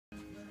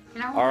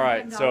All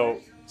right,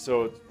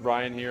 so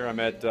Ryan here. I'm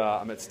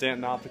at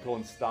Stanton Optical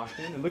in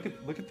Stockton, and look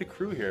at the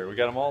crew here. We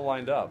got them all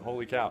lined up.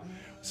 Holy cow!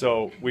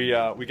 So we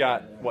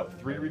got what,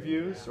 3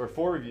 reviews or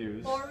 4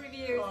 reviews? 4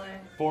 reviews.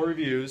 4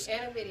 reviews.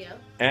 And a video.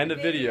 And a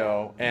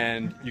video,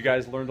 and you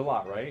guys learned a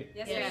lot, right?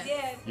 Yes, Yes. we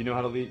did. You know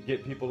how to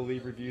get people to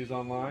leave reviews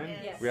online?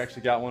 Yes. We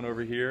actually got one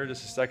over here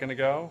just a second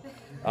ago.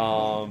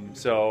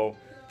 So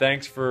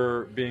thanks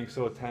for being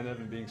so attentive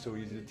and being so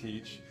easy to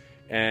teach.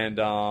 And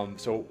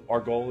so our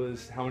goal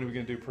is, how many are we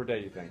going to do per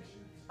day, you think?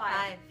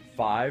 5.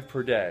 5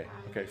 per day.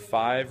 Okay,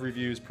 5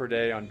 reviews per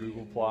day on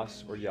Google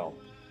Plus or Yelp.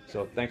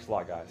 So thanks a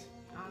lot, guys.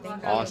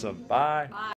 Thank you. Awesome. Bye.